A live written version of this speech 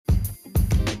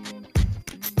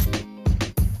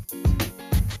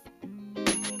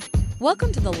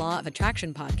Welcome to the Law of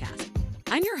Attraction podcast.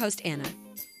 I'm your host, Anna.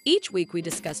 Each week, we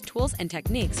discuss tools and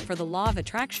techniques for the law of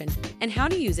attraction and how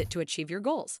to use it to achieve your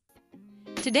goals.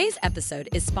 Today's episode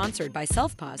is sponsored by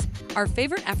Self-Pause, our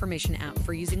favorite affirmation app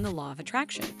for using the law of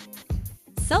attraction.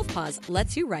 Self-Pause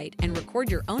lets you write and record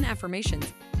your own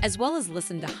affirmations, as well as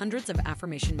listen to hundreds of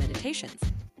affirmation meditations.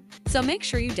 So make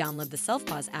sure you download the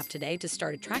Self-Pause app today to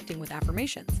start attracting with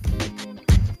affirmations.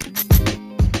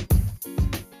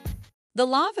 The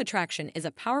law of attraction is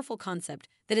a powerful concept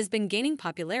that has been gaining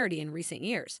popularity in recent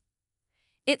years.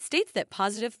 It states that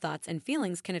positive thoughts and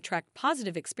feelings can attract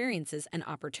positive experiences and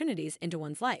opportunities into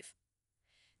one's life.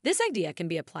 This idea can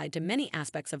be applied to many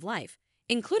aspects of life,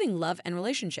 including love and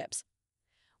relationships.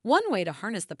 One way to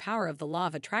harness the power of the law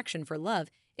of attraction for love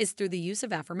is through the use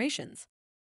of affirmations.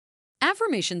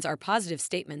 Affirmations are positive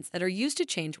statements that are used to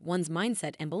change one's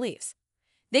mindset and beliefs.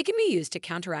 They can be used to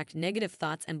counteract negative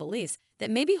thoughts and beliefs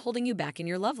that may be holding you back in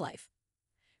your love life.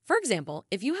 For example,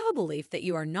 if you have a belief that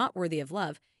you are not worthy of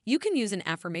love, you can use an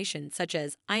affirmation such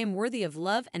as, "I am worthy of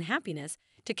love and happiness,"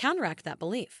 to counteract that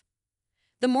belief.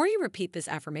 The more you repeat this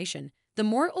affirmation, the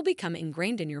more it will become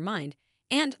ingrained in your mind,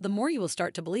 and the more you will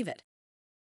start to believe it.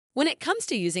 When it comes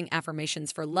to using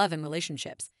affirmations for love and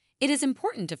relationships, it is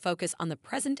important to focus on the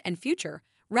present and future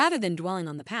rather than dwelling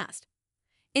on the past.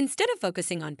 Instead of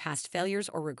focusing on past failures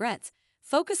or regrets,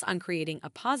 focus on creating a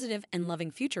positive and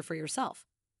loving future for yourself.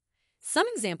 Some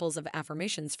examples of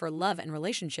affirmations for love and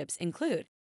relationships include,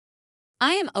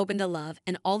 "I am open to love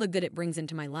and all the good it brings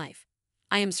into my life.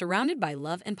 I am surrounded by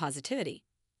love and positivity.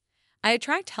 I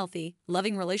attract healthy,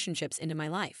 loving relationships into my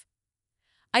life.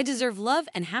 I deserve love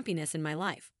and happiness in my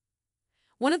life."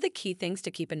 One of the key things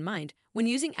to keep in mind when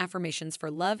using affirmations for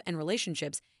love and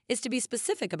relationships is to be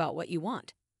specific about what you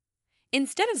want.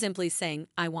 Instead of simply saying,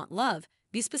 "I want love,"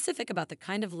 be specific about the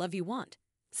kind of love you want,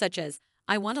 such as,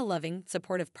 "I want a loving,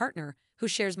 supportive partner who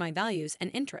shares my values and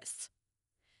interests."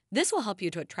 This will help you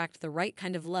to attract the right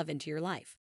kind of love into your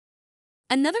life.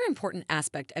 Another important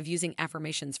aspect of using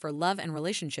affirmations for love and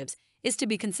relationships is to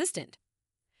be consistent.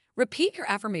 Repeat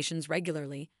your affirmations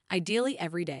regularly, ideally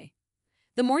every day.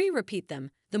 The more you repeat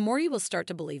them, the more you will start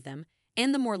to believe them,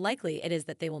 and the more likely it is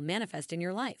that they will manifest in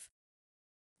your life.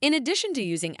 In addition to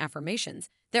using affirmations,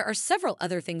 there are several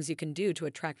other things you can do to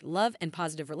attract love and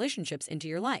positive relationships into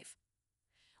your life.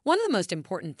 One of the most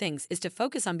important things is to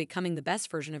focus on becoming the best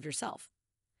version of yourself.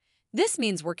 This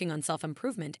means working on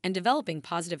self-improvement and developing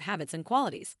positive habits and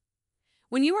qualities.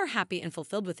 When you are happy and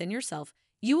fulfilled within yourself,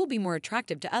 you will be more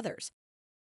attractive to others.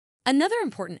 Another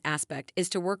important aspect is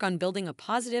to work on building a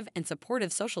positive and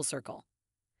supportive social circle.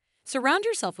 Surround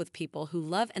yourself with people who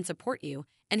love and support you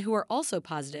and who are also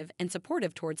positive and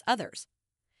supportive towards others.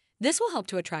 This will help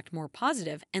to attract more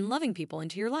positive and loving people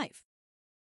into your life.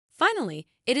 Finally,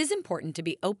 it is important to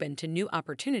be open to new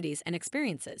opportunities and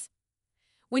experiences.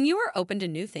 When you are open to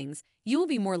new things, you will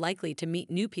be more likely to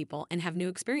meet new people and have new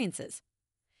experiences.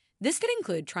 This could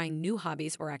include trying new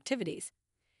hobbies or activities,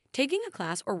 taking a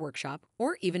class or workshop,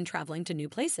 or even traveling to new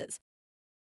places.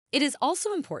 It is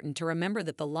also important to remember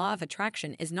that the law of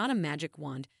attraction is not a magic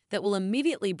wand that will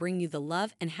immediately bring you the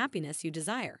love and happiness you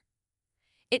desire.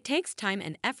 It takes time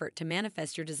and effort to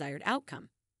manifest your desired outcome.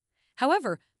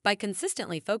 However, by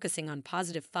consistently focusing on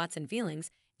positive thoughts and feelings,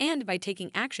 and by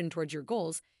taking action towards your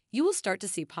goals, you will start to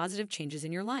see positive changes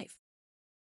in your life.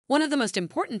 One of the most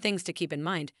important things to keep in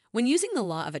mind when using the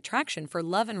law of attraction for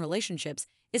love and relationships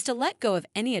is to let go of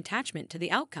any attachment to the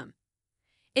outcome.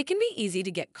 It can be easy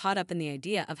to get caught up in the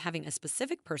idea of having a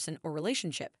specific person or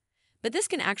relationship, but this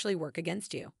can actually work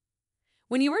against you.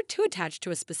 When you are too attached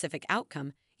to a specific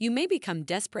outcome, you may become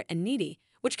desperate and needy,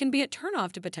 which can be a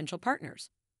turnoff to potential partners.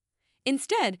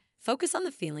 Instead, focus on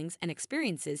the feelings and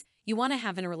experiences you want to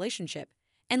have in a relationship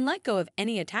and let go of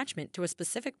any attachment to a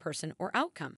specific person or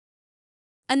outcome.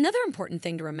 Another important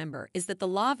thing to remember is that the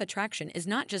law of attraction is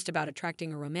not just about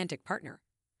attracting a romantic partner.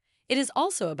 It is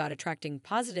also about attracting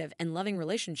positive and loving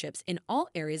relationships in all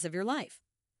areas of your life.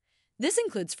 This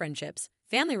includes friendships,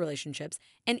 family relationships,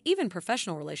 and even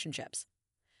professional relationships.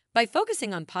 By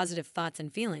focusing on positive thoughts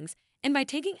and feelings, and by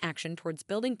taking action towards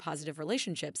building positive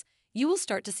relationships, you will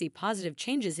start to see positive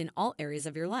changes in all areas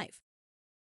of your life.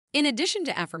 In addition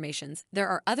to affirmations, there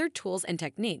are other tools and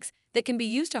techniques that can be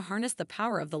used to harness the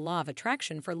power of the law of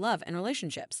attraction for love and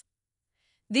relationships.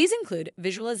 These include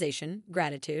visualization,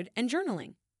 gratitude, and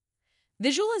journaling.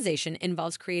 Visualization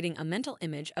involves creating a mental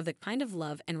image of the kind of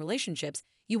love and relationships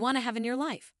you want to have in your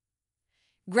life.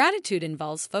 Gratitude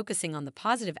involves focusing on the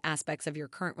positive aspects of your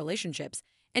current relationships,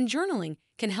 and journaling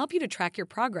can help you to track your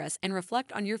progress and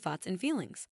reflect on your thoughts and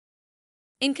feelings.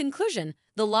 In conclusion,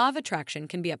 the law of attraction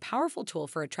can be a powerful tool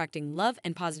for attracting love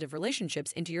and positive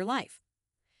relationships into your life.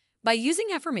 By using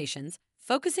affirmations,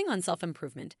 focusing on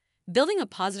self-improvement, building a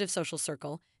positive social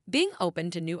circle, being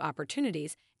open to new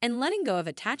opportunities, and letting go of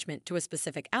attachment to a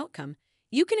specific outcome,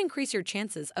 you can increase your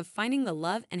chances of finding the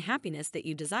love and happiness that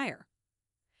you desire.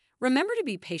 Remember to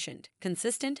be patient,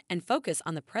 consistent, and focus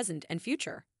on the present and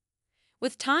future.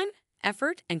 With time,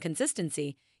 effort, and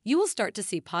consistency, you will start to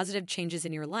see positive changes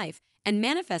in your life and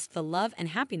manifest the love and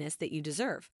happiness that you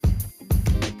deserve.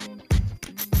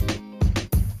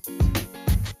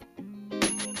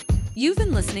 You've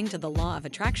been listening to the Law of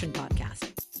Attraction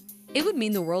podcast. It would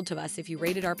mean the world to us if you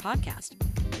rated our podcast.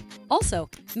 Also,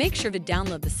 make sure to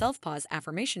download the Self-Pause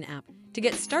Affirmation app to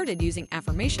get started using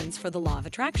affirmations for the Law of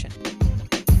Attraction.